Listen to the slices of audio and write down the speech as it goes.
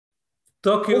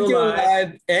Tokyo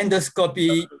Live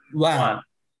Endoscopy 1.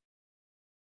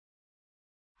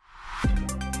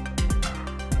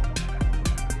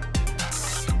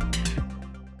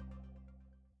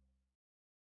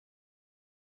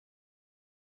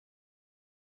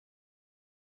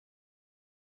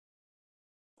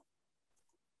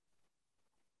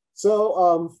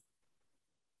 So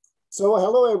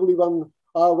hello everyone.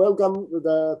 Welcome to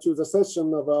the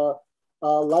session of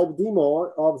live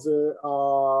demo of the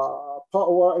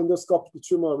Peroral endoscopic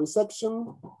tumor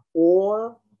resection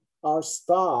or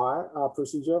STAR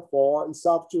procedure for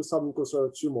esophageal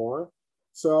submucosal tumor.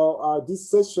 So this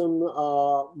session,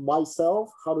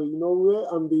 myself, Haru Inoue,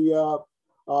 and the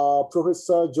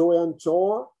Professor Joanne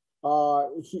Cho.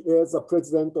 He is the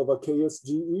president of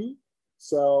KSGE.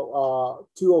 So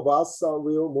two of us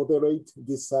will moderate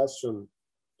this session.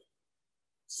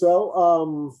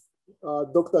 So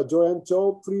Dr. Joanne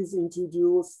Cho, please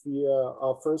introduce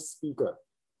the first speaker.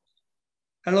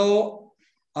 Hello,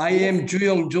 I am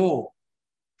Ju-Young Jo,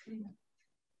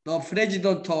 the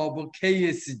president of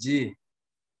KSG.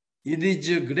 It is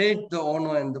a great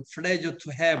honor and pleasure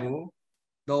to have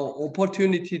the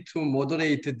opportunity to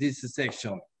moderate this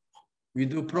section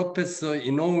with Professor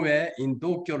Inoue in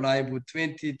Tokyo Live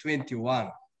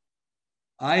 2021.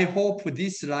 I hope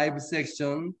this live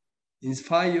section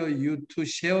inspire you to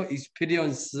share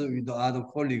experience with other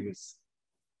colleagues.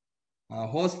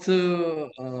 Operator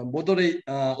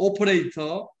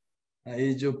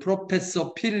is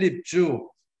Professor Phillip Chiu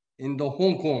in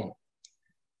Hong Kong.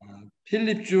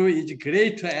 Phillip Chiu is a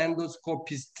great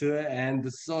endoscopist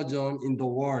and surgeon in the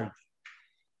world.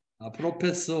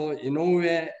 Professor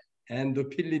Inoue and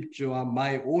Phillip Chiu are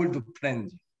my old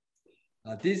friends.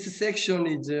 This section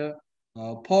is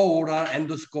peroral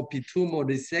endoscopy tumor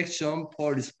resection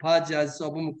for esophageal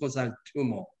submucosal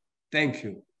tumor. Thank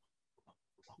you.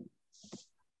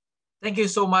 Thank you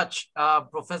so much,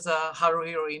 Professor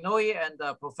Haruhiro Inoue and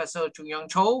Professor Ju-Young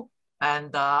Cho.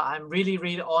 And I'm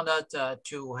really honored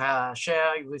to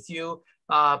share with you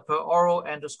peroral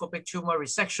endoscopic tumor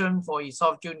resection for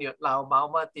esophageal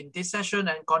leiomyoma in this session.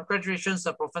 And congratulations,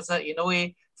 Professor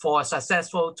Inoue, for a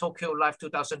successful Tokyo Live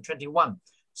 2021.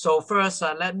 So first,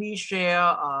 let me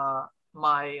share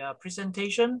my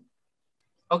presentation.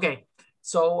 Okay,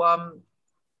 so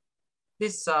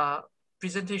this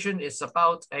presentation is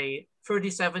about a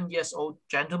 37-year-old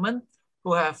gentleman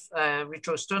who have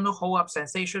retrosternal hold-up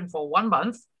sensation for 1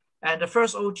 month. And the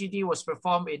first OGD was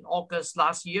performed in August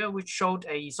last year, which showed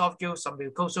a esophageal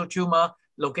submucosal tumor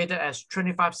located as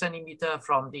 25 centimeter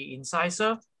from the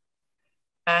incisor.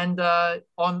 And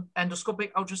on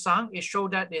endoscopic ultrasound, it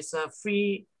showed that it's a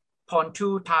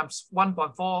 3.2 times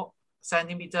 1.4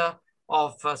 centimeter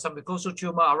of submucosal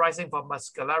tumor arising from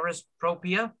muscularis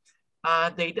propria.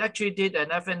 They actually did an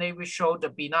FNA which showed the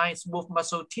benign smooth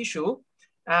muscle tissue.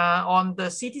 On the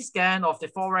CT scan of the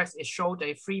thorax, it showed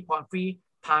a 3.3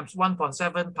 times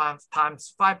 1.7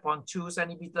 times 5.2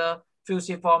 centimeter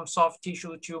fusiform soft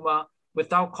tissue tumor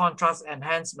without contrast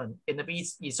enhancement in the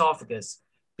esophagus.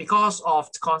 Because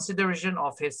of consideration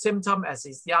of his symptom as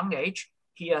his young age,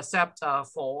 he accepted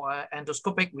for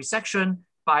endoscopic resection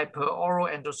by peroral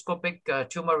endoscopic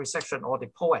tumor resection, or the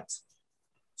POET.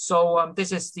 So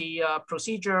this is the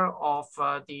procedure of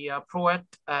the POET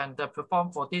and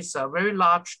performed for this very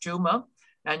large tumor.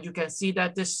 And you can see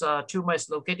that this tumor is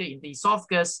located in the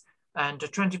esophagus and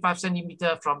 25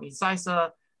 centimeter from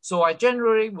incisor. So I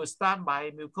generally would start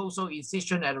my mucosal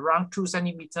incision at around 2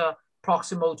 centimeter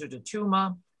proximal to the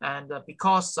tumor. And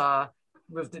because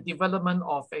with the development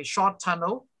of a short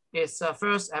tunnel, it's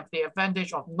first have the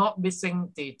advantage of not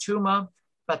missing the tumor,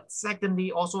 but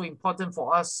secondly, also important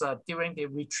for us during the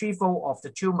retrieval of the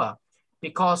tumor,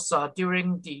 because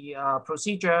during the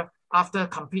procedure, after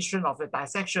completion of the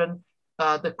dissection,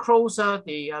 the closer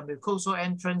the mucosal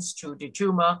entrance to the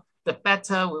tumor, the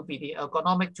better will be the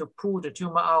ergonomic to pull the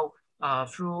tumor out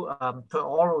through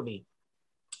perorally.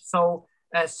 So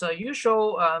as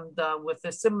usual, with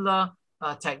a similar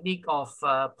technique of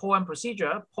POEM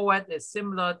procedure, POET is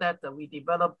similar that we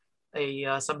develop a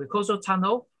submucosal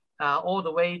tunnel all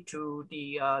the way to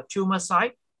the tumor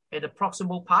site at the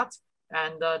proximal part.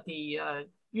 And the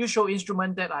usual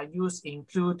instrument that I use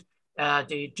include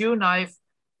the dual knife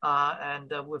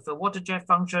and with a water jet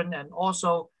function, and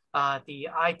also the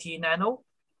IT nano.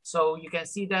 So you can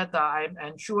see that I'm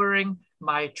ensuring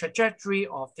my trajectory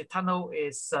of the tunnel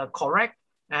is correct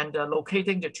and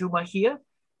locating the tumor here.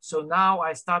 So now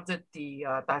I started the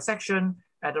dissection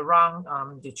at around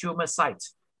the tumor site.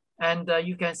 And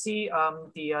you can see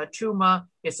the tumor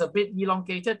is a bit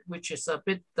elongated, which is a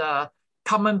bit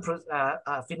common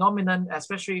phenomenon,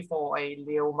 especially for a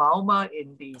leiomyoma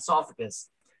in the esophagus.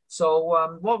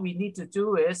 So what we need to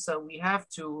do is we have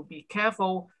to be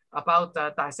careful about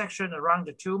dissection around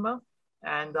the tumor,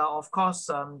 and of course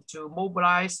to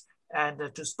mobilize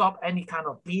and to stop any kind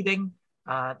of bleeding.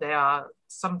 There are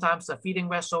sometimes a feeding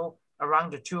vessel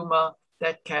around the tumor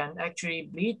that can actually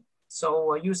bleed.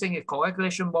 So using a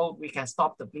coagulation mode, we can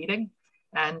stop the bleeding.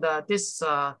 And this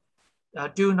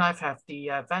dual knife have the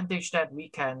advantage that we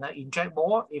can inject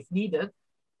more if needed.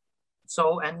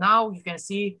 So, and now you can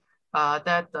see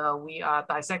that we are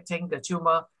dissecting the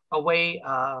tumor away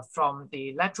from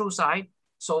the lateral side.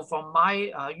 So from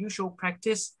my usual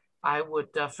practice, I would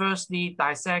firstly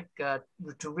dissect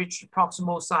to reach the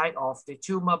proximal side of the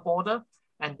tumor border,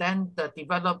 and then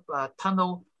develop a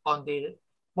tunnel on the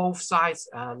both sides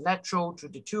lateral to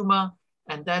the tumor,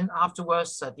 and then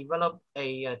afterwards develop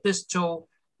a distal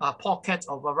pocket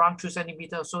of around 2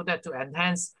 centimeters so that to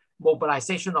enhance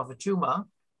mobilization of the tumor.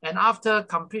 And after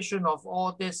completion of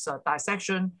all this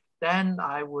dissection, then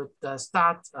I would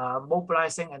start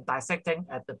mobilizing and dissecting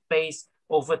at the base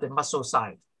over the muscle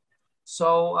side.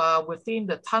 So within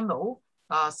the tunnel,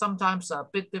 sometimes a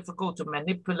bit difficult to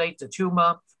manipulate the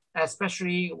tumor,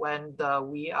 especially when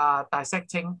we are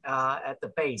dissecting at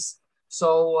the base.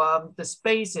 So the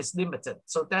space is limited,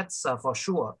 so that's for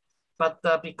sure. But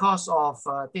because of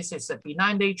this is a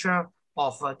benign nature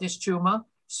of this tumor,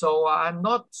 so I'm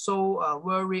not so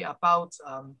worried about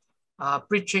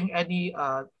breaching any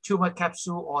tumor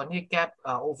capsule or any gap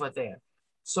over there.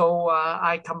 So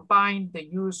I combine the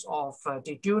use of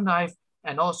the dual knife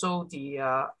and also the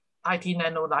IT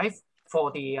nano knife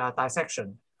for the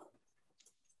dissection.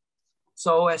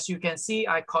 So as you can see,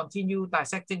 I continue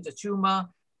dissecting the tumor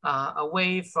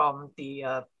away from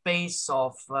the base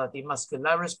of the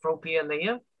muscularis propria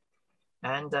layer.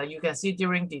 And you can see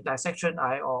during the dissection,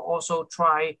 I also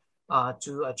try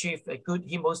to achieve a good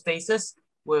hemostasis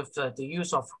with the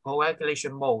use of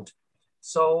coagulation mode.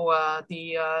 So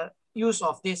the use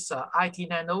of this IT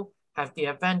nano have the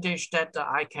advantage that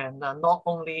I can not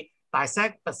only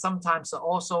dissect, but sometimes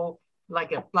also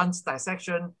like a blunt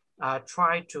dissection,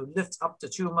 try to lift up the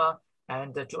tumor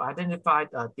and to identify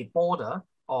the border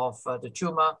of the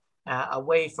tumor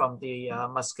away from the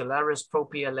muscularis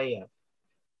propria layer.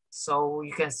 So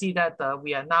you can see that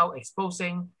we are now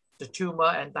exposing the tumor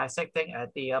and dissecting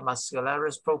at the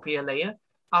muscularis propria layer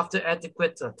after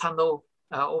adequate tunnel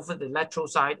over the lateral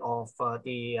side of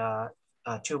the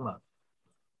tumor.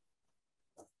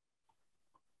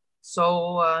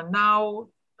 So now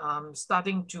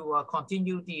starting to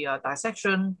continue the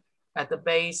dissection at the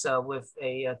base with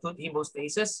a good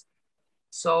hemostasis.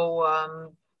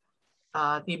 So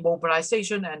the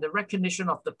mobilization and the recognition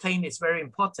of the plane is very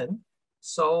important.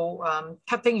 So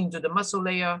cutting into the muscle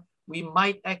layer, we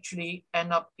might actually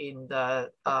end up in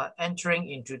the entering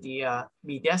into the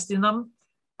mediastinum,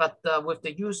 but with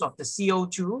the use of the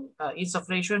CO2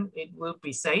 insufflation, it will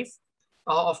be safe.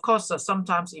 Of course,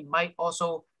 sometimes it might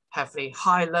also have a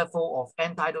high level of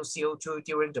end-tidal CO2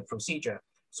 during the procedure.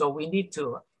 So we need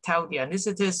to tell the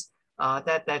anesthetist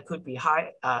that there could be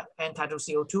high end-tidal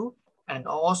CO2, and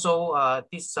also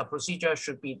this procedure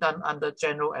should be done under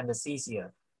general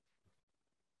anesthesia.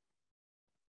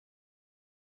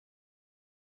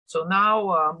 So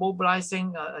now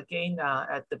mobilizing again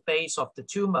at the base of the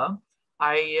tumor,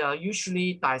 I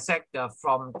usually dissect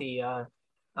from the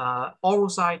oral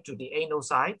side to the anal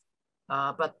side.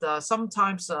 But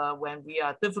sometimes when we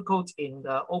are difficult in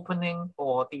the opening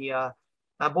or the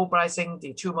mobilizing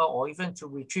the tumor or even to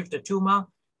retrieve the tumor,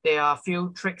 there are a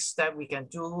few tricks that we can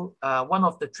do. One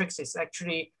of the tricks is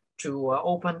actually to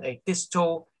open a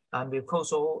distal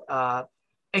mucosal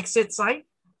exit site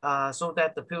so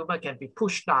that the tumor can be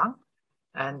pushed down.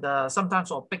 And sometimes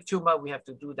for big tumor, we have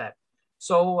to do that.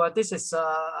 So this is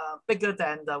bigger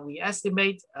than we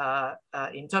estimate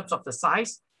in terms of the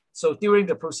size. So during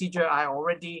the procedure, I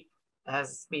already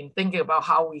has been thinking about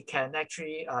how we can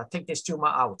actually take this tumor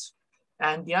out.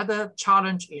 And the other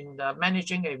challenge in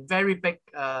managing a very big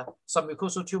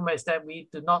submucosal tumor is that we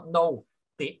do not know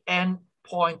the end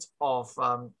point of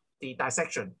the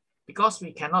dissection because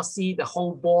we cannot see the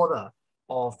whole border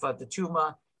of the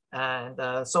tumor.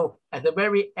 And so at the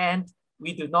very end,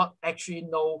 we do not actually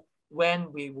know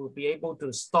when we will be able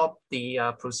to stop the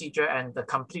procedure and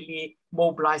completely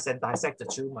mobilize and dissect the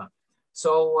tumor.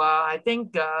 So I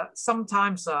think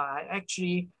sometimes I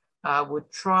actually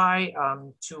would try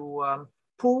to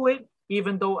pull it,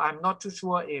 even though I'm not too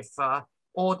sure if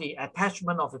all the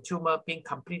attachment of the tumor being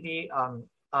completely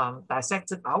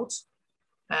dissected out.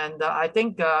 And I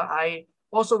think I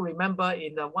also remember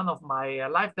in one of my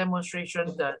live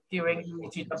demonstrations during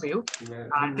ETW,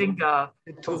 I think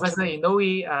Professor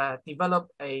Inoue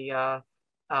developed a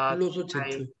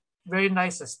very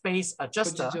nice space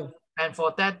adjuster. And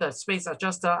for that space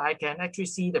adjuster, I can actually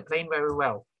see the plane very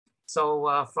well.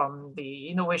 So from the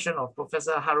innovation of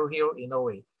Professor Haruhiro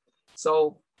Inoue.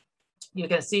 So you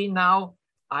can see now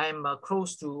I'm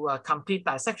close to complete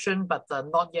dissection, but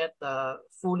not yet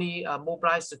fully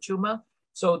mobilized the tumor.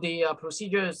 So the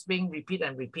procedure is being repeat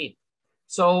and repeat.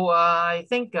 So I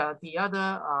think the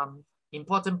other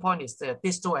important point is the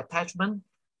distal attachment.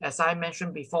 As I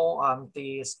mentioned before,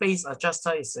 the space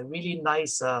adjuster is a really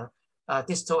nice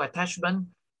distal attachment,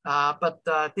 but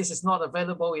this is not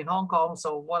available in Hong Kong.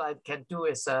 So what I can do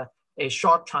is a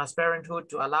short transparent hood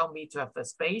to allow me to have a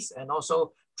space and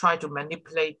also try to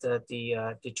manipulate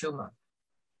the tumor.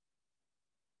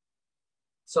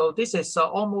 So this is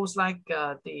almost like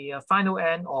the final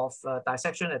end of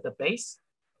dissection at the base.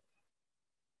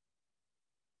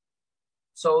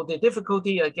 So the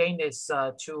difficulty again is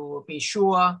to be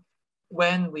sure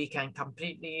when we can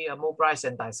completely mobilize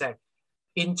and dissect.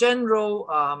 In general,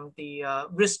 the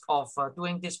risk of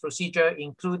doing this procedure,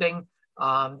 including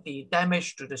the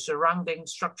damage to the surrounding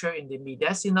structure in the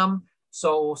mediastinum.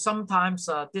 So sometimes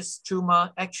this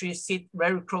tumor actually sits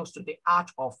very close to the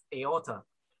arch of aorta.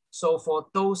 So for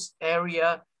those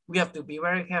areas, we have to be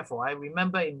very careful. I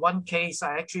remember in one case,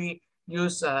 I actually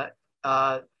used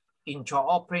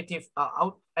intraoperative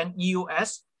and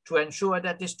EUS to ensure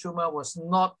that this tumor was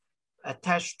not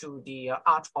attached to the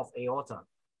arch of aorta.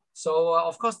 So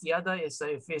of course, the other is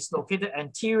if it's located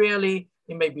anteriorly,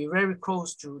 it may be very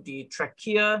close to the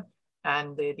trachea,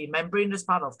 and the membranous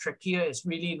part of trachea is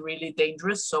really, really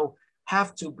dangerous. So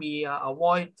have to be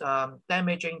avoid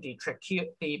damaging the trachea,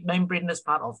 the membranous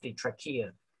part of the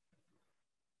trachea.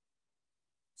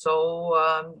 So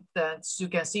as you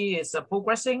can see, it's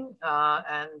progressing,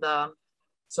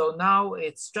 so now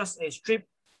it's just a strip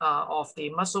of the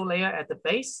muscle layer at the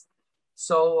base.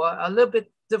 So a little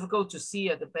bit difficult to see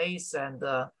at the base, and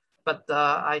but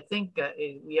I think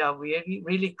we are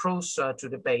really close to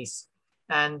the base.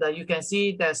 And you can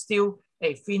see there's still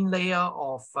a thin layer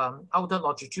of outer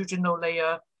longitudinal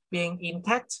layer being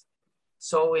intact.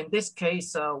 So in this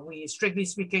case, we strictly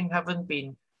speaking haven't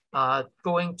been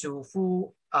going to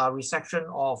full resection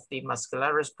of the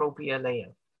muscularis propria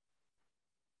layer.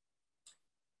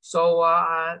 So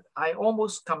I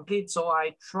almost complete, so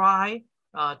I try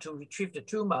to retrieve the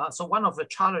tumor. So one of the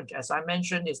challenge, as I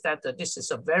mentioned, is that this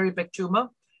is a very big tumor,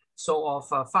 so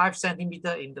of 5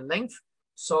 centimeters in the length.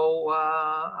 So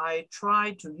I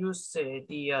try to use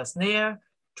the snare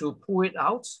to pull it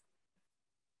out.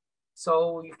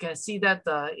 So you can see that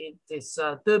it is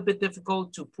a little bit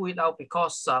difficult to pull it out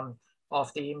because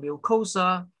of the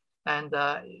mucosa. And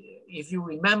if you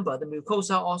remember, the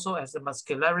mucosa also has the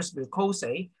muscularis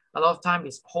mucosae. A lot of time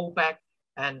is hold back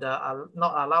and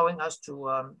not allowing us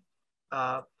to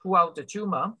pull out the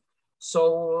tumor.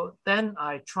 So then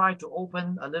I try to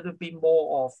open a little bit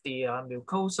more of the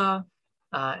mucosa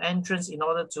entrance in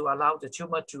order to allow the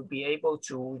tumor to be able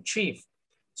to retrieve.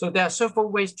 So there are several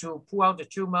ways to pull out the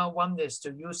tumor. One is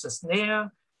to use a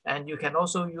snare, and you can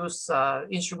also use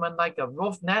instrument like a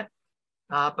rough net.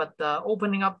 But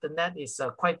opening up the net is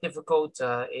quite difficult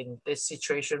in this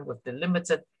situation with the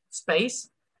limited space.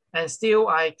 And still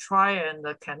I try and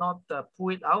cannot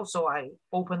pull it out. So I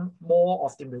open more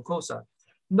of the mucosa.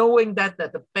 Knowing that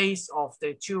at the base of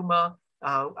the tumor,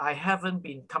 I haven't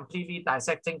been completely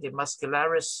dissecting the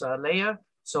muscularis layer.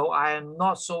 So I am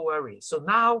not so worried. So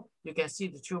now you can see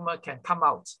the tumor can come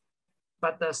out.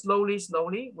 But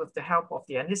slowly with the help of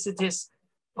the anesthetist,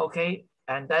 okay,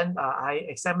 and then I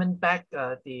examine back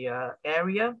the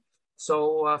area.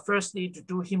 So firstly, to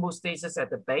do hemostasis at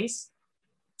the base.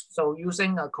 So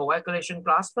using a coagulation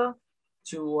clasper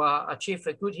to achieve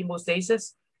a good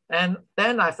hemostasis. And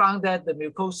then I found that the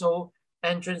mucosal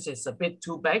entrance is a bit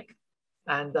too big.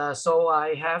 And so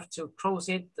I have to close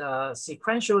it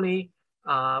sequentially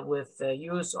with the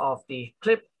use of the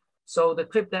clip. So the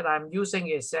clip that I'm using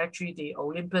is actually the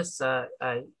Olympus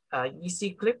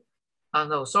EC clip.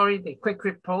 No, sorry, the Quick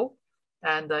Clip Pro.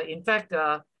 And in fact,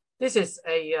 this is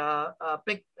a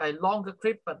longer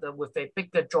clip, but with a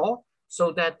bigger jaw,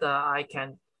 so that I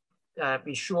can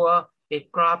be sure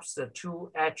it grabs the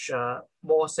two edge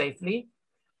more safely.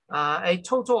 A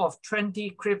total of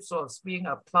 20 clips was being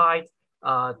applied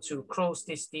to close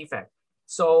this defect.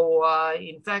 So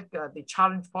in fact, the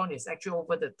challenge point is actually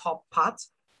over the top part.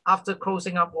 After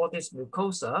closing up all this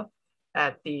mucosa,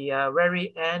 at the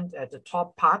very end, at the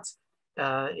top part,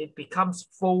 it becomes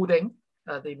folding.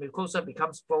 The mucosa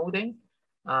becomes folding.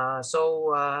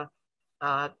 So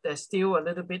there's still a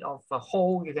little bit of a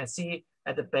hole you can see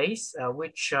at the base,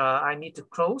 which I need to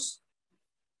close.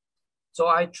 So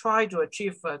I try to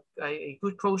achieve a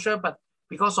good closure, but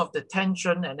because of the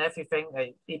tension and everything,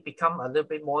 it become a little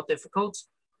bit more difficult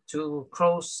to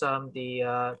close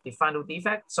the final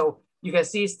defect. So you can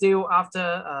see still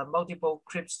after multiple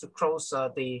clips to close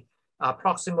the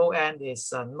proximal end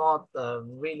is not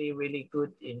really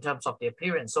good in terms of the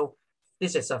appearance. So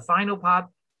this is a final part,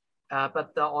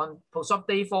 but on post-op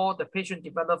day 4, the patient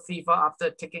developed fever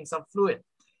after taking some fluid.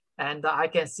 And I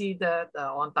can see that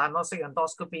on diagnostic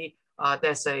endoscopy,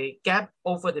 there's a gap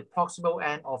over the proximal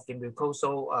end of the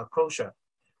mucosal closure.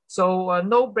 So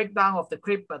no breakdown of the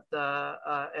clip, but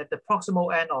at the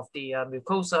proximal end of the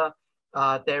mucosa,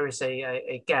 there is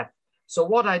a gap. So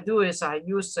what I do is I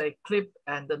use a clip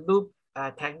and the loop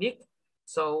technique.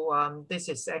 So this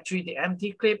is actually the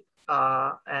empty clip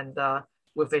and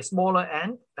with a smaller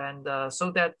end, and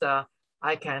so that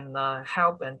I can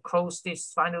help and close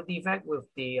this final defect with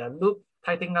the loop,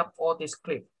 tightening up all this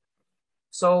clip.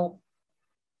 So,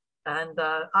 and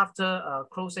after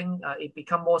closing, it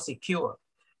become more secure.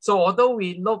 So although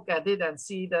we look at it and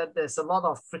see that there's a lot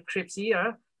of clips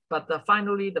here, but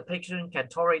finally the patient can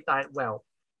tolerate that well.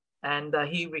 And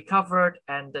he recovered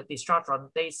and discharged on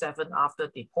day 7 after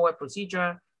the POET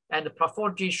procedure. And the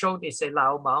pathology showed is a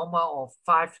leiomyoma of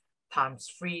 5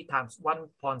 × 3 ×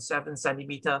 1.7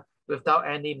 centimeter without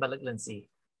any malignancy.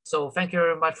 So thank you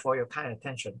very much for your kind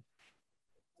attention.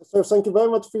 So thank you very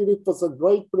much, Philip, for the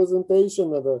great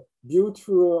presentation and a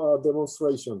beautiful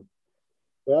demonstration.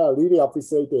 Yeah, really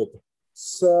appreciate it.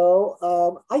 So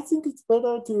I think it's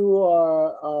better to,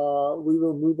 we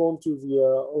will move on to the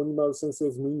Onimaru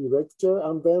Sensei's mini lecture,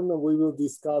 and then we will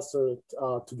discuss it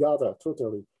together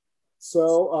totally.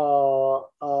 So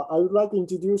I would like to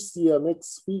introduce the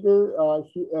next speaker.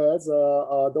 He is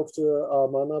Dr.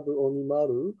 Manabu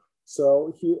Onimaru.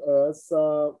 So he is,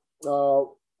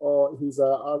 he's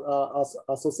an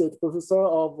associate professor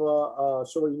of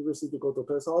Showa University Goto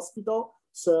Peroral Hospital.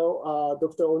 So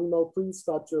Dr. Onimaru, please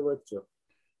start your lecture.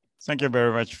 Thank you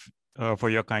very much for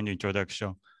your kind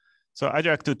introduction. So I'd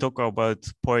like to talk about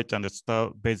POET and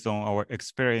STAR based on our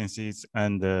experiences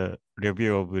and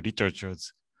review of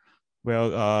literatures. Well,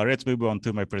 let's move on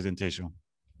to my presentation.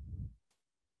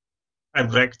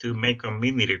 I'd like to make a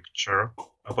mini lecture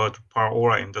about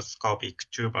peroral endoscopic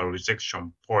tumor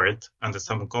resection POET and the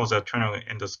submucosal tunnel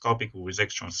endoscopic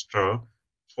resection STAR,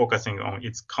 focusing on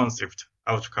its concept,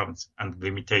 outcomes, and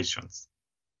limitations.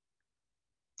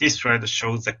 This slide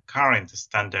shows the current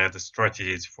standard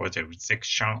strategies for the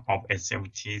resection of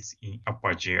SMTs in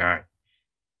upper GI.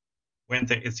 When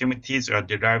the SMTs are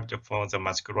derived from the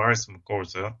muscularis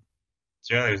mucosa,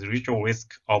 there is little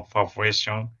risk of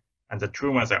perforation, and the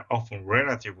tumors are often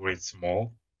relatively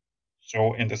small,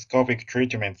 so endoscopic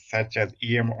treatments such as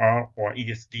EMR or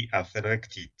ESD are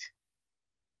selected.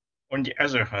 On the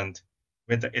other hand,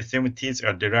 when the SMTs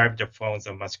are derived from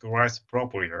the muscularis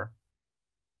propria,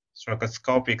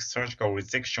 thoracoscopic surgical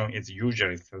resection is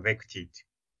usually selected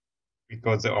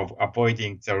because of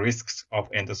avoiding the risks of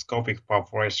endoscopic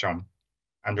perforation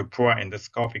and poor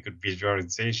endoscopic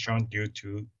visualization due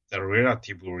to the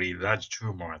relatively large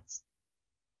tumors.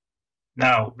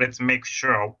 Now, let's make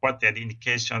sure what are the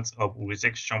indications of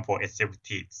resection for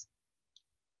SMTs.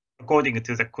 According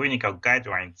to the clinical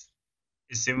guidelines,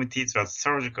 SMTs are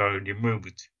surgically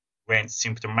removed when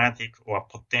symptomatic or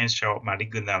potential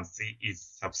malignancy is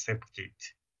suspected.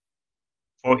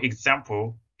 For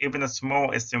example, even a small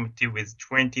SMT with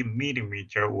 20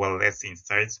 millimeter or less in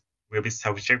size will be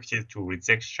subjected to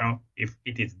resection if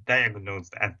it is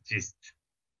diagnosed as GIST.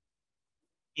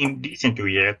 In recent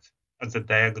years, the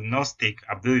diagnostic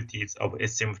abilities of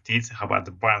SMTs have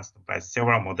advanced by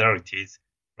several modalities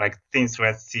like things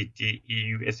like CT,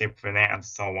 EU, SFNA, and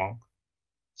so on.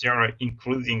 There are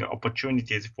increasing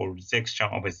opportunities for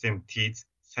resection of SMTs,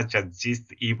 such as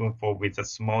GIST even for with a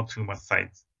small tumor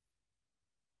size.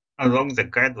 Along the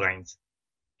guidelines,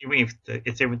 even if the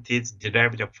SMTs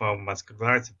derived from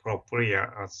muscularis propria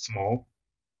are small,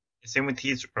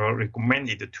 SMTs are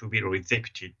recommended to be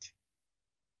resected.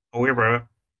 However,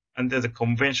 under the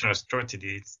conventional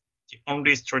strategies, the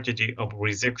only strategy of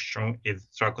resection is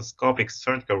thoracoscopic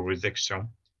surgical resection,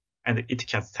 and it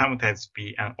can sometimes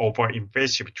be an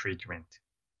over-invasive treatment.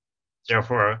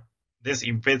 Therefore, these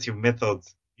invasive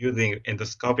methods using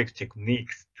endoscopic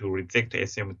techniques to resect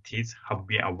SMTs have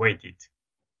been avoided.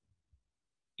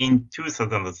 In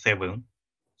 2007,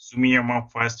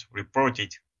 Submucosal first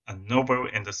reported a novel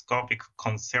endoscopic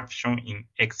conception in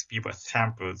ex vivo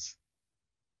samples.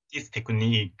 This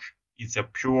technique is a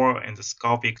pure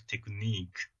endoscopic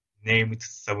technique named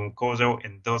submucosal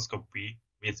endoscopy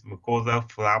with mucosal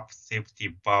flap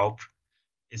safety valve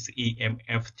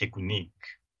SEMF technique.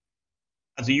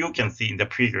 As you can see in the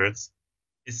figures,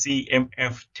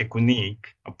 SEMF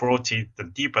technique approaches the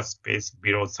deeper space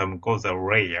below submucosal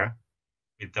layer,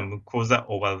 with the mucosa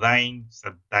overlying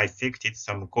the dissected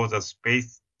submucosal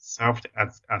space served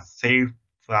as a safe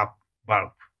flap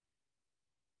valve.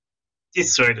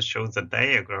 This slide shows a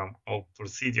diagram of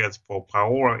procedures for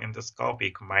peroral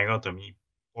endoscopic myotomy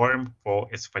formed for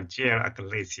esophageal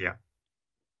atresia.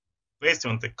 Based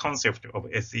on the concept of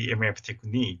SEMF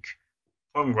technique,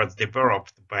 form was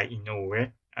developed by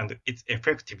Inoue, and its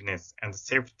effectiveness and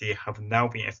safety have now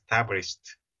been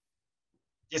established.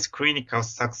 This clinical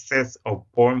success of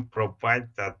form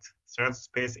provides that third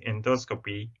space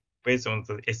endoscopy based on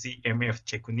the SEMF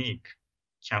technique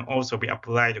can also be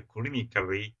applied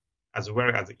clinically as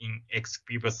well as in ex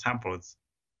vivo samples.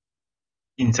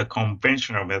 In the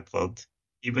conventional method,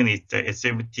 even if the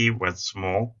SMT was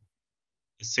small,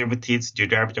 SMTs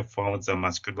derived from the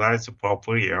muscularis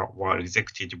propria were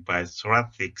rejected by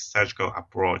thoracic surgical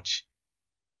approach.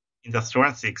 In the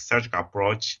thoracic surgical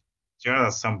approach, there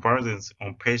are some burdens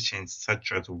on patients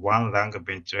such as one lung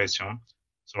ventilation,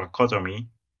 thoracotomy,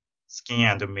 skin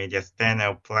and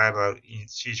mediastinal pleural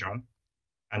incision,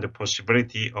 and the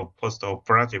possibility of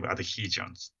postoperative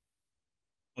adhesions.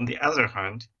 On the other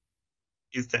hand,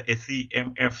 if the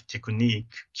SEMF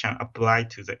technique can apply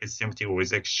to the SMT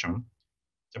resection,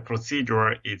 the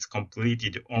procedure is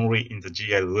completed only in the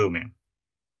GI lumen.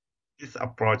 This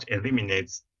approach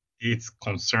eliminates these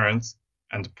concerns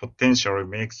and potentially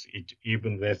makes it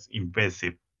even less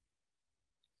invasive.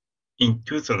 In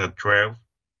 2012,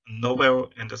 a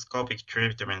novel endoscopic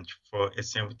treatment for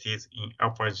SMTs in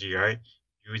upper GI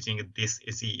using this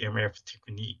SEMF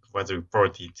technique was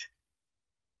reported.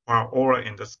 Peroral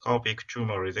endoscopic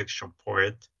tumor resection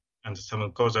POET and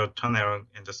submucosal tunnel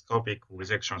endoscopic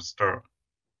resection STIR.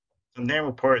 The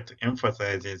name POET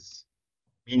emphasizes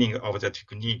meaning of the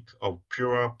technique of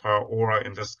pure peroral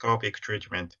endoscopic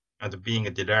treatment and being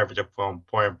derived from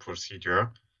POEM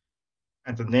procedure,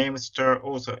 and the name STIR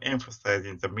also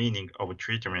emphasizes the meaning of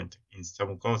treatment in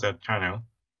submucosal tunnel,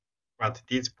 but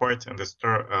these POET and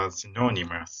STIR are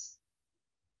synonymous.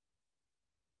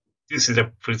 This is a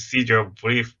procedure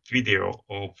brief video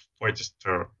of POET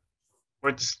STIR.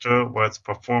 POET STIR was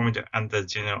performed under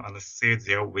general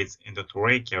anesthesia with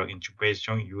endotracheal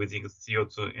intubation using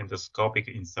CO2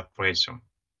 endoscopic insufflation.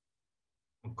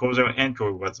 Mucosal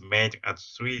entry was made at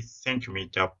 3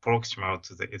 cm proximal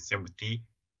to the SMT,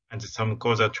 and the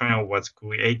submucosal tunnel was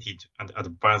created and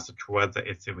advanced toward the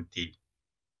SMT.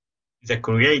 The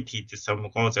created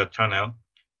submucosal tunnel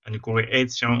and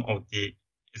creation of the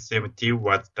SMT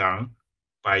was done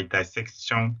by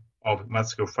dissection of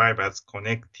muscle fibers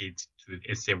connected to the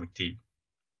SMT.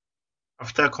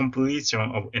 After completion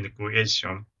of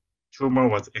enucleation, tumor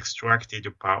was extracted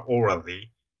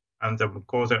perorally, and the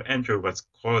mucosal entry was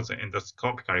closed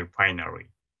endoscopically finally.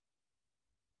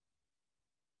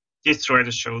 This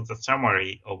slide shows the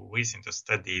summary of recent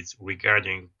studies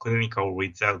regarding clinical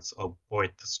results of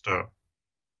POET STIR.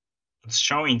 As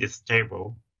shown in this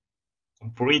table,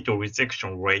 complete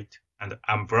resection rate and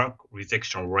unblocked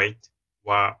resection rate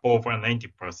were over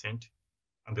 90%,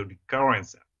 and the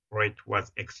recurrence rate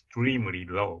was extremely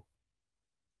low.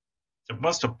 The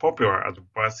most popular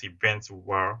adverse events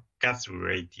were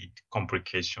gas-related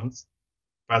complications,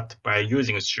 but by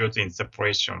using CO2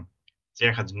 insufflation,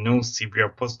 there had no severe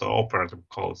post-operative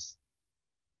cause.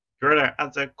 There are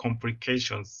other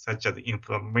complications such as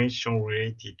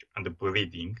inflammation-related and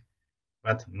bleeding,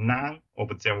 but none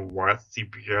of them were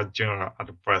severe general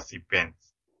adverse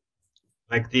events.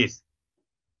 Like this,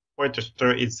 POET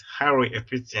STIR is highly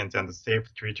efficient and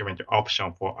safe treatment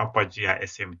option for upper GI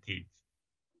SMTs.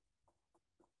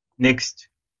 Next,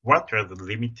 what are the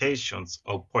limitations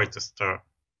of POET STIR?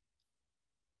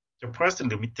 The first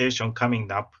limitation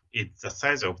coming up is the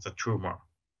size of the tumor.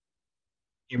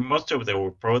 In most of the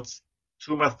reports,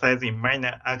 tumor size in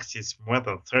minor axis more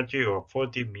than 30 or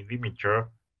 40 mm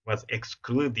was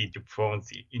excluded from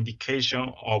the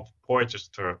indication of POET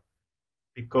STIR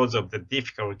because of the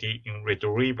difficulty in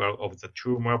retrieval of the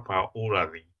tumor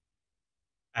perorally.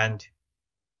 And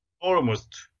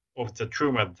almost of the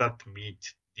tumors that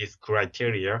meet this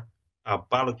criteria are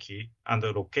bulky and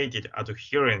located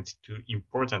adherent to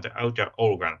important outer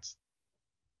organs.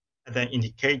 As an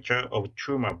indicator of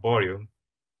tumor volume,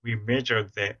 we measure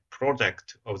the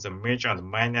product of the major and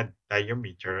minor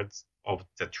diameters of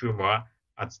the tumor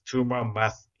as tumor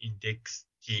mass index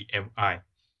TMI.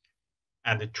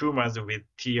 And tumors with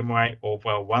TMI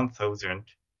over 1000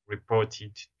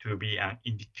 reported to be an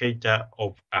indicator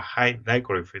of a high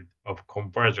likelihood of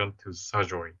conversion to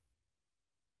surgery.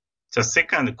 The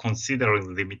second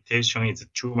considering limitation is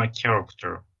tumor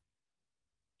character.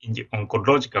 In the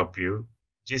oncological view,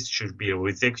 this should be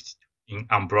resected in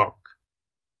en bloc.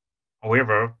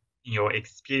 However, in your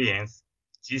experience,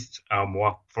 these are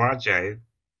more fragile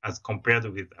as compared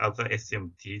with other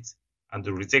SMTs, and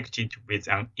resected with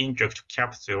an inject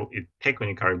capsule is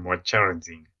technically more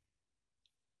challenging.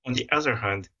 On the other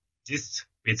hand, these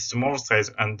with small size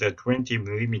under 20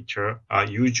 mm are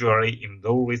usually in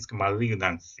low-risk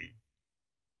malignancy.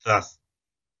 Thus,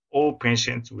 all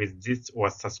patients with this or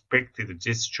suspected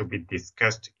this should be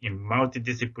discussed in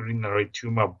multidisciplinary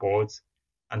tumor boards,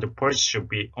 and the PhillipChiu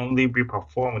should only be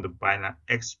performed by an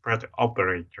expert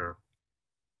operator.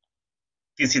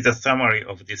 This is a summary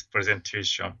of this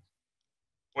presentation.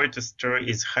 PhillipChiu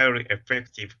is highly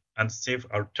effective and safe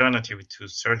alternative to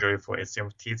surgery for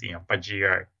SMTs in upper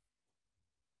GI.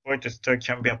 PhillipChiu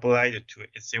can be applied to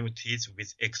SMTs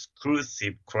with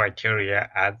exclusive criteria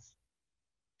as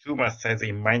tumor size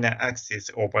in minor axis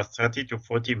over 30 to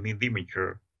 40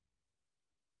 mm,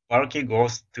 bulky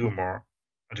growth tumor,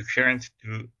 adherent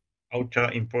to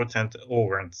ultra-important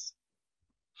organs,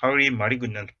 highly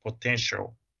malignant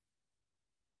potential.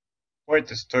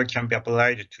 PhillipChiu can be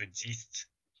applied to GIST.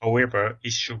 However,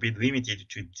 it should be limited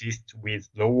to GIST with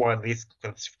lower risk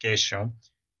classification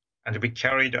and be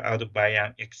carried out by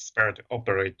an expert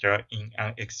operator in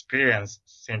an experienced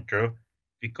center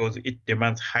because it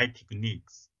demands high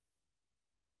techniques.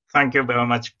 Thank you very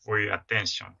much for your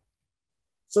attention.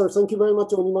 Sir, thank you very much,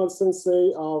 Onimaru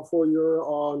Sensei, for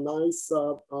your nice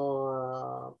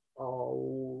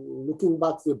looking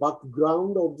back the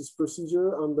background of this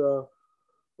procedure and the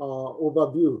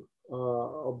overview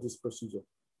of this procedure.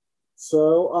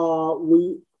 So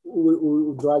we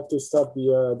would like to start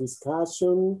the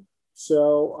discussion.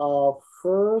 So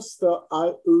first,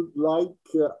 I would like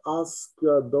to ask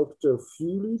Dr.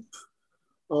 Phillip.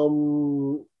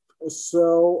 You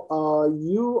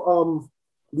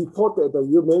reported that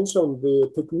you mentioned the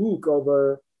technique of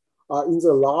in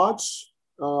the large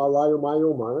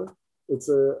leiomyoma. It's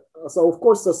so of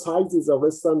course the size is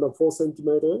less than 4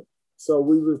 centimeters. So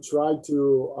we will try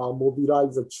to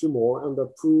mobilize the tumor and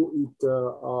pull it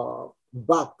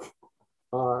back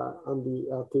and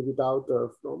take it out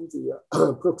from the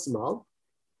proximal.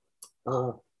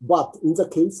 But in the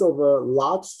case of a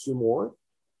large tumor,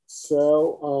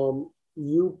 so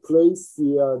you place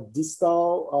the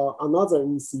distal another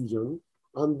incision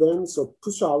and then so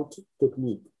push out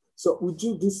technique. So would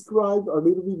you describe a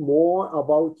little bit more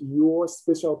about your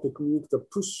special technique to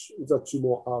push the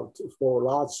tumor out for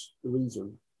large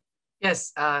region?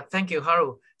 Yes, thank you,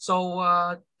 Haru.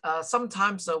 So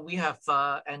sometimes we have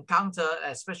encountered,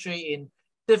 especially in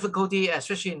difficulty,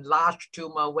 especially in large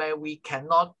tumor, where we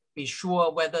cannot be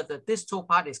sure whether the distal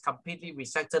part is completely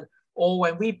resected, or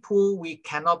when we pull, we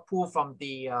cannot pull from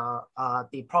the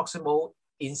proximal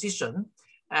incision.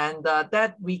 And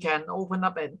that we can open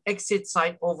up an exit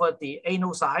site over the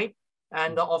anal side.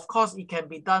 And of course, it can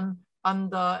be done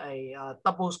under a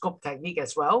double scope technique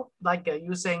as well, like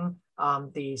using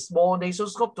the small nasal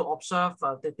scope to observe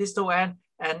the distal end.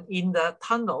 And in the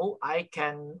tunnel, I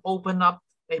can open up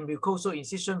a mucosal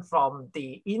incision from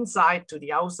the inside to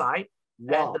the outside.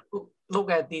 Wow. And look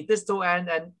at the distal end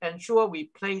and ensure we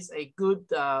place a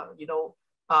good,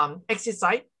 exit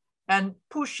site. And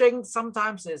pushing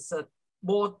sometimes is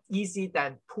more easy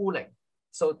than pulling.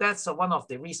 So that's one of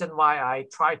the reasons why I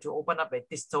try to open up a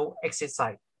distal exit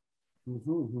site.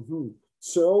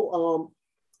 So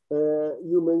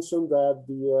you mentioned that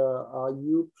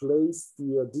you place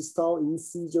the distal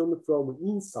incision from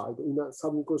inside in a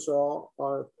submucosal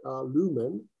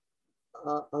lumen,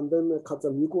 and then cut the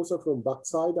mucosa from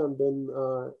backside, and then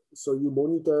so you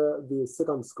monitor the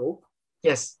second scope.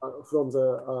 Yes. From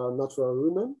the natural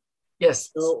lumen. Yes.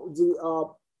 So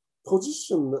the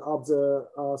position of the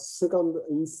second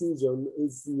incision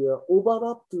is the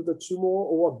overlap to the tumor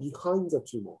or behind the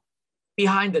tumor?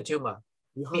 Behind the tumor.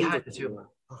 Behind the tumor.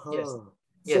 Yes.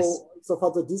 Yes. So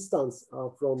for the distance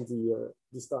from the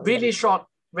distance. Really short,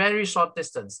 very short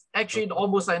distance. Actually,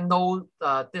 almost no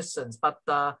distance, but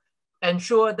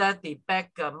ensure that the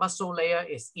back muscle layer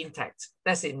is intact.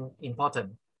 That's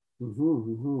important.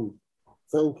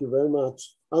 Thank you very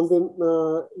much. And then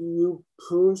you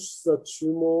push the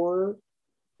tumor.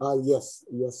 Yes.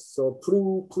 So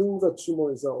pulling the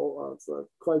tumor is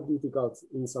quite difficult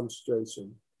in some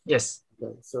situation. Yes.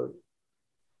 Okay. So.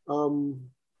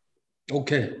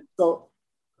 Okay. So.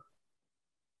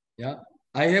 Yeah,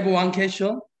 I have one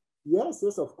question. Yes,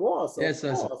 of course. Yes.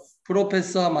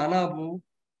 Professor Manabu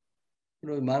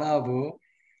Manabu,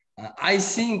 I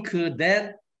think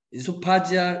that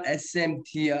esophageal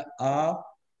SMT are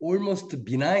almost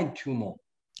benign tumor.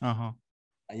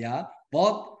 Yeah,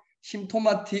 but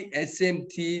symptomatic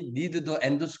SMT need the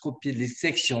endoscopy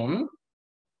resection.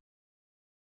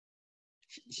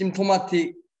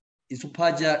 Symptomatic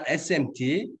esophageal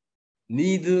SMT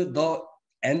need the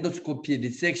endoscopy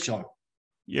resection.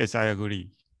 Yes, I agree.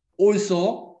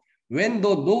 Also, when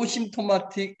the no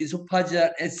symptomatic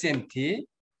esophageal SMT,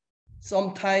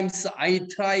 sometimes I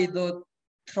try the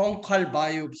truncal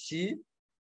biopsy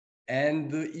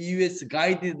and EUS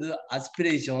guided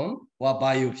aspiration or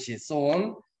biopsy, so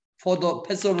on, for the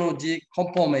pathology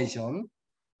confirmation.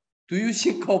 Do you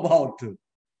think about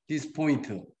this point?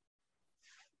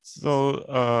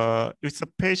 So if the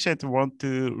patient want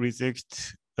to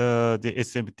reject the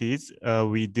SMTs,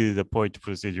 we do the point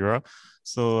procedure.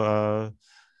 So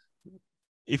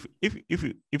if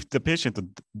the patient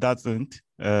doesn't,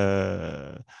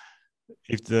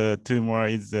 if the tumor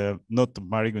is not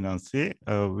malignancy,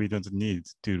 we don't need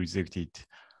to reject it.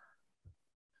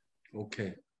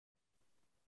 Okay.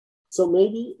 So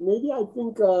maybe I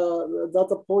think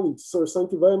that's a point. So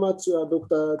thank you very much,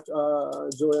 Dr.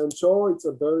 Joanne Cho. It's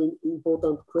a very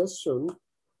important question.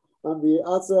 And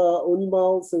as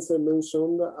Onimal Sensei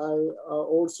mentioned, I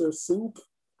also think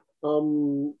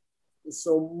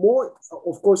so more.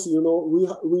 Of course, you know,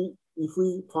 we if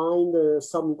we find a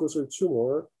submucosal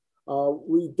tumor,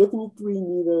 we definitely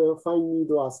need a fine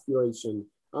needle aspiration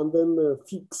and then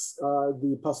fix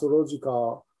the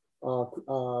pathological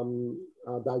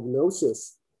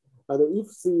diagnosis. And if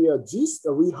the GIST,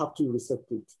 we have to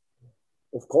resect it,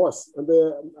 of course. And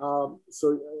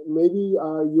so maybe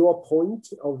your point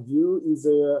of view is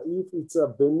if it's a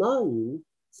benign,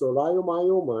 so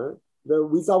leiomyoma,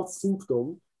 without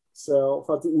symptom, so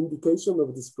for the indication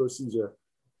of this procedure.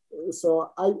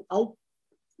 So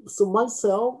so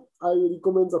myself, I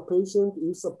recommend the patient,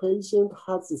 if the patient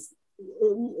has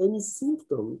any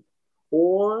symptom,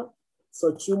 or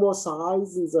so tumor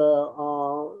size is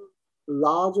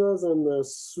larger than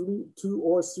 2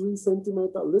 or 3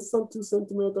 centimeter, less than 2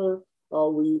 centimeter,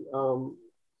 we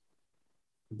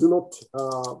do not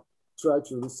try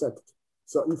to resect.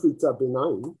 So if it's a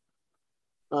benign.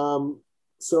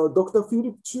 So Dr.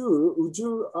 Phillip Chiu, would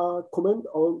you comment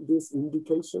on this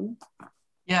indication?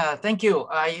 Yeah, thank you.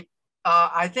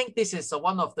 I think this is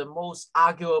one of the most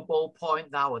arguable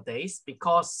point nowadays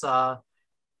because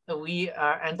we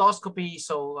are endoscopy.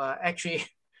 So actually,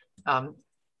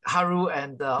 Haru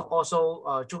and also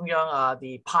Jungyang are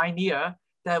the pioneer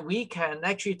that we can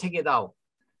actually take it out.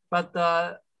 But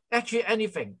actually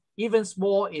anything, even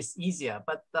small, is easier.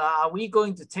 But are we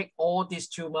going to take all this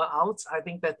tumor out? I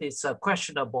think that is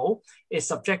questionable. It's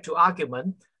subject to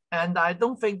argument. And I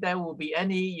don't think there will be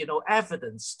any,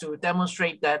 evidence to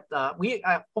demonstrate that we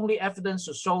have only evidence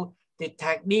to show the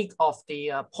technique of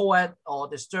the POET or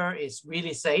the stir is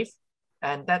really safe.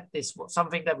 And that is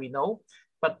something that we know.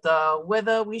 But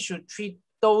whether we should treat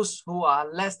those who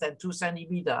are less than 2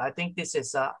 centimeters, I think this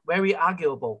is very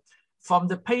arguable. From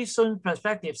the patient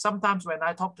perspective, sometimes when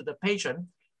I talk to the patient,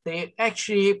 they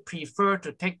actually prefer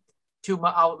to take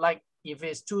tumor out, like if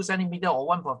it's 2 centimeters or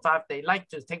 1.5, they like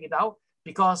to take it out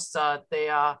because they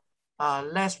are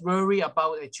less worried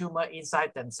about a tumor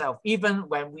inside themselves. Even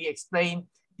when we explain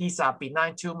these are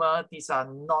benign tumor, these are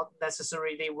not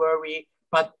necessarily worried,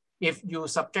 but if you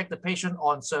subject the patient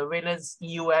on surveillance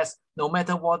EUS, no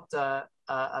matter what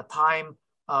time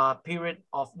period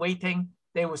of waiting,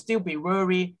 they will still be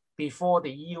worried before the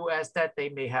EUS that they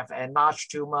may have an enlarged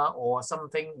tumor or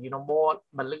something, more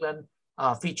malignant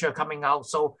feature coming out.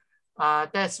 So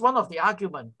that's one of the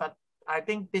arguments, but I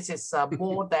think this is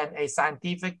more than a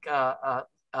scientific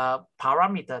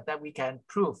parameter that we can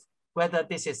prove whether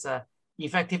this is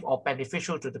effective or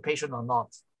beneficial to the patient or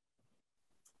not.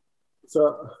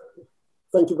 So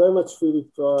thank you very much, Philip.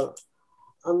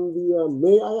 And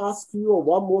may I ask you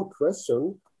one more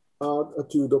question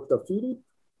to Dr. Philip?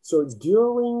 So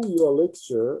during your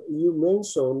lecture, you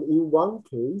mentioned in one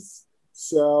case,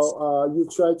 so you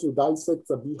try to dissect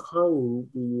behind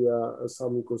the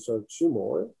submucosal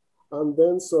tumor, and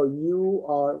then so you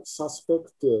are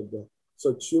suspected,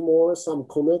 so tumor, some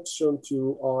connection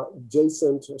to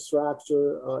adjacent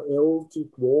structure,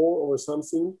 aortic wall or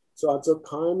something. So at the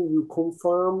time you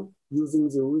confirm using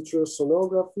the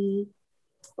ultrasonography.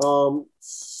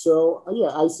 So yeah,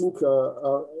 I think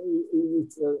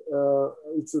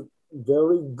it's a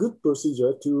very good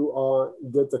procedure to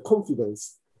get the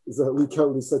confidence that we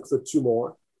can resect the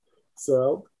tumor.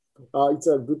 So it's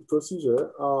a good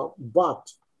procedure. But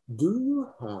do you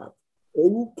have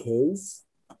any case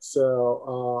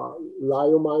So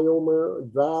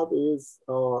leiomyoma, that is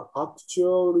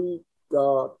actually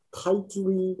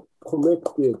tightly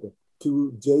connected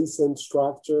to adjacent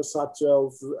structures such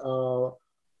as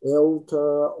aorta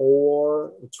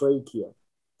or trachea.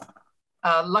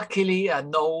 Luckily,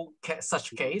 no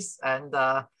such case, and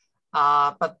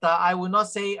but I will not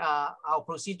say our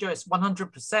procedure is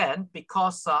 100%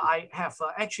 because I have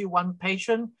actually one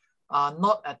patient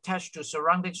not attached to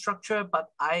surrounding structure, but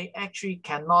I actually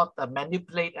cannot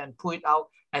manipulate and pull it out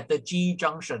at the G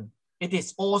junction. It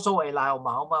is also a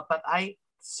leiomyoma, but I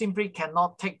simply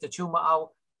cannot take the tumor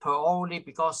out perorally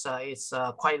because it's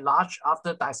quite large.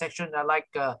 After dissection, I like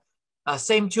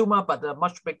same tumor, but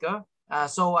much bigger.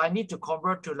 So I need to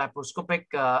convert to laparoscopic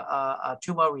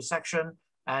tumor resection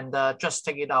and just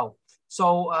take it out.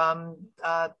 So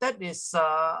that is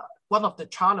one of the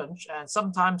challenge. And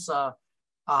sometimes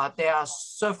there are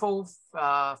several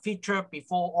features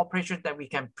before operation that we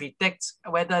can predict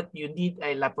whether you need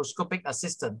a laparoscopic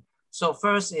assistant. So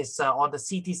first is on the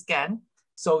CT scan.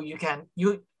 So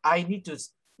I need to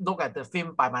look at the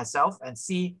film by myself and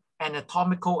see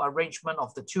anatomical arrangement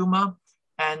of the tumor.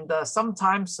 And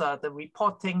sometimes the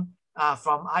reporting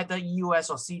from either EUS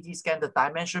or CT scan, the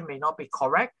dimension may not be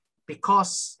correct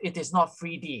because it is not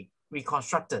 3D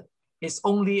reconstructed. It's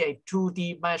only a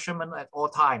 2D measurement at all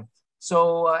time.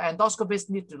 So endoscopists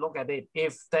need to look at it.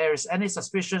 If there is any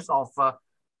suspicion of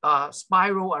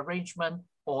spiral arrangement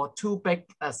or too big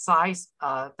a size,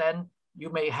 then you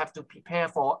may have to prepare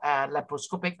for a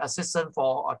laparoscopic assistant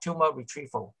for a tumor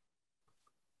retrieval.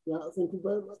 Yeah, thank you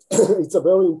very much. It's a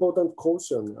very important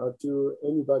caution to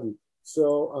anybody.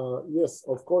 So yes,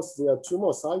 of course, their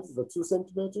tumor size is 2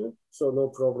 centimeters, so no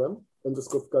problem.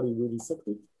 Endoscopically, we resect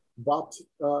it. But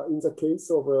in the case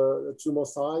of a tumor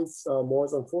size more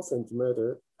than 4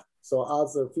 centimeters, so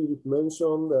as Philip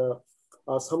mentioned,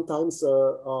 sometimes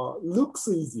looks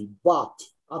easy, but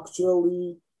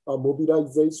actually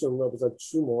mobilization of the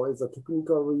tumor is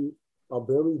technically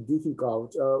very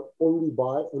difficult only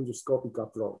by endoscopic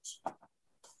approach.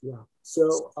 Yeah.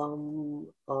 So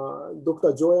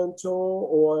Dr. Joanne Cho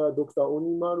or Dr.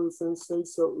 Onimaru Sensei,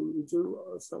 so would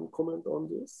you some comment on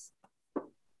this?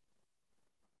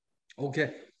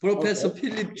 Okay, Professor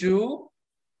Phillip Chiu.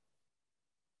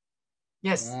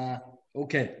 Yes.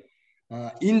 Okay.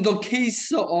 In the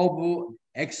case of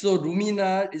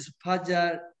exoluminal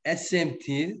esophageal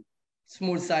SMT,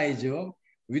 small size,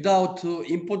 without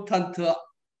important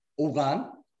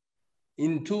organ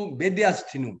into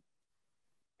mediastinum,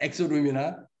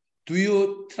 exoluminal, do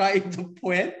you try to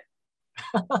poet?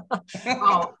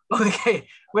 Oh, okay,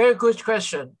 very good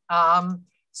question.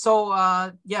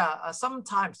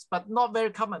 Sometimes, but not very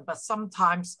common, but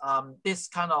sometimes this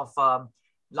kind of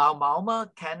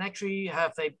leiomyoma can actually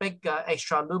have a big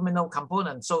extraluminal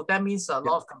component. So that means a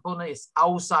lot of component is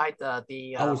outside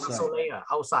the muscle layer,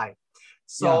 outside.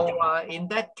 So in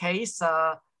that case,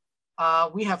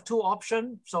 we have 2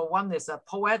 options. So one is a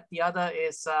POET, the other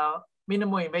is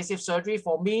minimal invasive surgery.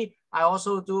 For me, I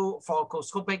also do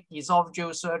thoracoscopic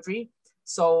esophageal surgery.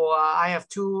 So I have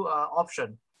 2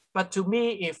 options. But to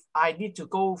me, if I need to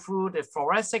go through the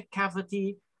thoracic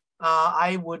cavity,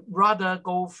 I would rather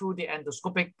go through the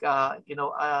endoscopic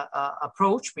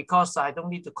approach because I don't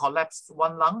need to collapse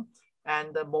one lung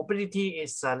and the mobility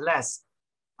is less.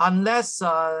 Unless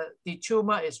the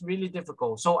tumor is really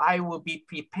difficult. So I will be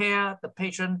prepare the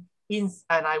patient and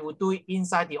I will do it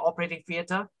inside the operating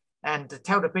theater and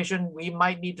tell the patient we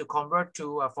might need to convert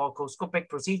to a thoracoscopic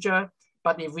procedure.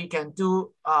 But if we can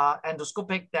do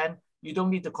endoscopic, then you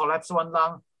don't need to collapse one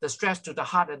lung. The stress to the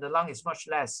heart and the lung is much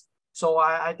less. So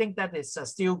I think that is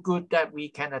still good that we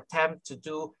can attempt to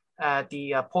do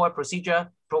the POET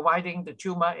procedure, providing the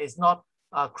tumor is not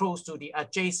close to the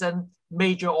adjacent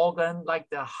major organ like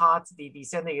the heart, the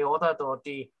descending aorta, or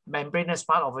the membranous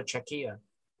part of a trachea.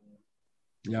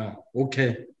 Yeah,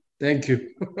 okay. Thank you.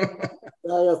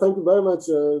 Yeah, thank you very much,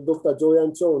 Dr.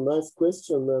 Joanne Cho. Nice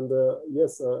question, and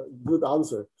yes, good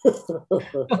answer.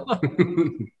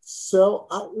 So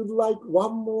I would like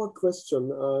one more question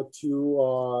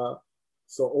to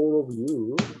so all of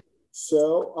you.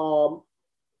 So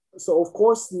of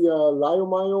course the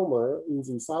leiomyoma in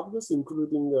the esophagus,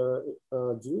 including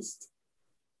GIST.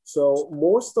 So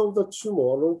most of the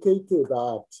tumor located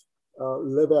at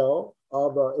level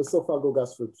of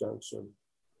esophagogastric junction.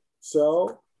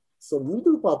 So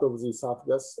middle part of the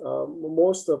esophagus,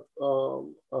 most of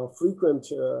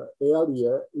frequent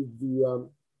area is the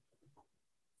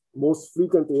most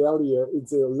frequent area is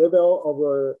the level of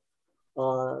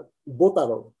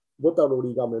botaral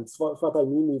ligaments. What I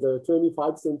mean is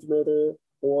 25 centimeter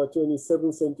or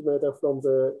 27 centimeter from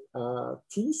the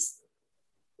teeth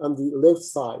on the left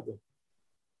side.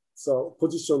 So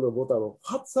position of Botaro.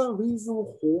 What's the reason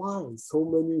why so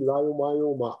many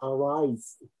leiomyoma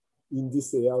arise in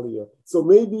this area? So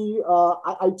maybe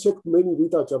I checked many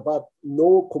literature, but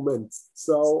no comments.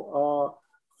 So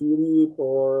Philip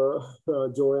or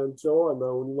Joanne Cho and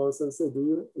Unima Sensei,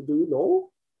 do you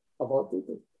know about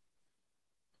it?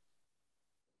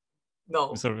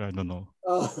 No. Sorry, I don't know.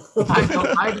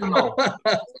 I don't know.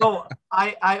 So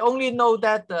I only know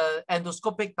that the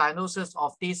endoscopic diagnosis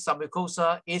of this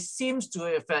submucosa, it seems to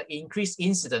have increased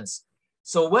incidence.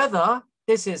 So whether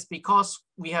this is because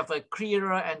we have a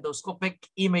clearer endoscopic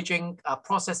imaging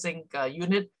processing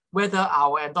unit, whether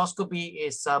our endoscopy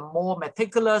is more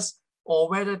meticulous, or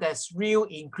whether there's real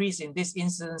increase in this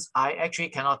incidence, I actually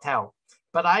cannot tell.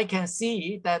 But I can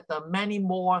see that many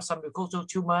more submucosal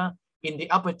tumor in the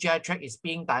upper GI tract is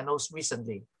being diagnosed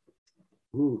recently.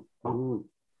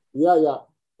 Yeah.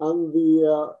 And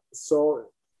the so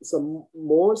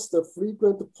most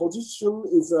frequent position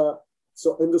is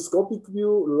so endoscopic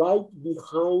view right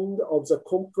behind of the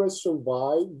compression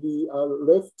by the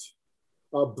left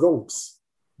bronchs,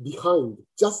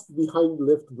 just behind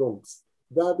left bronchs.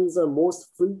 That is the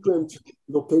most frequent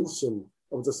location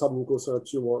of the submucosal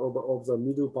tumor of the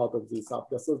middle part of the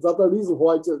esophagus. So that's the reason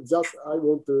why I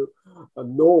want to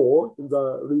know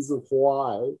the reason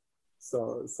why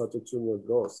such a tumor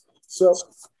grows. So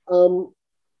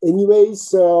anyway,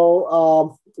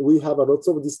 so we have a lot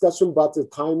of discussion, but the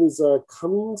time is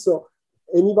coming. So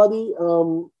anybody,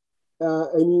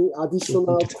 any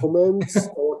additional comments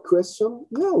or question?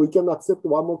 Yeah, we can accept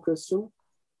one more question.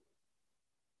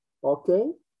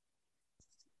 Okay.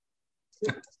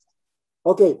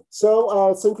 Okay,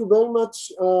 so thank you very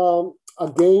much.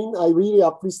 Again, I really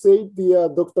appreciate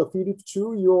the Dr. Phillip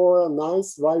Chiu, your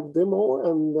nice live demo,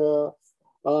 and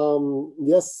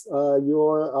yes,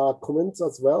 your comments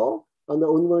as well. And the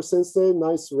Unima Sensei,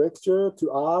 nice lecture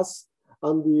to us.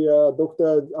 And the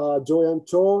Dr. Joanne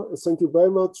Cho, thank you very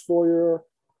much for your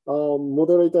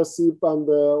moderatorship, and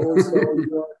also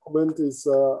your comment is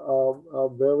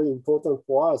very important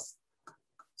for us.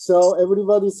 So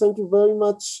everybody, thank you very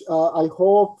much. I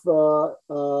hope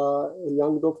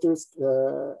young doctors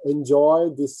enjoy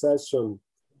this session.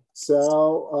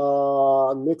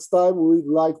 So next time we'd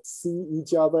like to see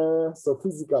each other so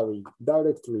physically,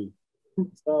 directly.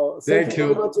 So thank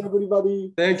you very much,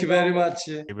 everybody. Thank you very much.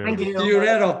 Thank you. See you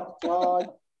later. Bye.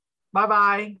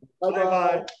 Bye-bye.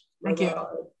 Bye-bye. Thank you.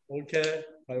 Okay.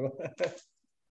 Bye-bye.